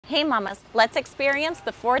Hey mamas, let's experience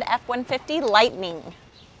the Ford F-150 Lightning.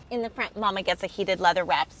 In the front, Mama gets a heated leather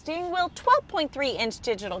wrap steering wheel, 12.3-inch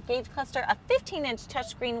digital gauge cluster, a 15-inch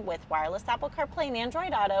touchscreen with wireless Apple CarPlay and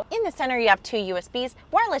Android Auto. In the center, you have 2 USBs,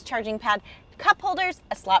 wireless charging pad, cup holders,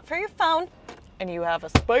 a slot for your phone, and you have a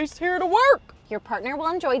space here to work. Your partner will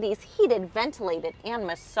enjoy these heated, ventilated, and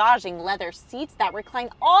massaging leather seats that recline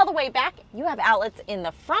all the way back. You have outlets in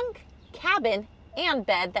the front, cabin, and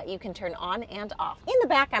bed that you can turn on and off. In the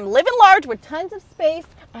back, I'm living large with tons of space.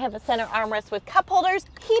 I have a center armrest with cup holders,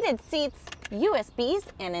 heated seats, USBs,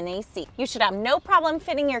 and an AC. You should have no problem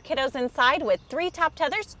fitting your kiddos inside with 3 top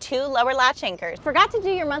tethers, 2 lower latch anchors. Forgot to do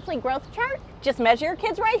your monthly growth chart? Just measure your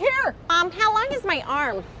kids right here. How long is my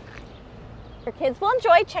arm? Your kids will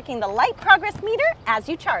enjoy checking the light progress meter as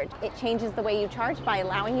you charge. It changes the way you charge by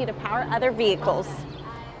allowing you to power other vehicles.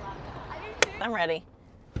 I'm ready.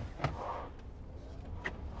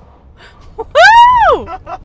 Woo!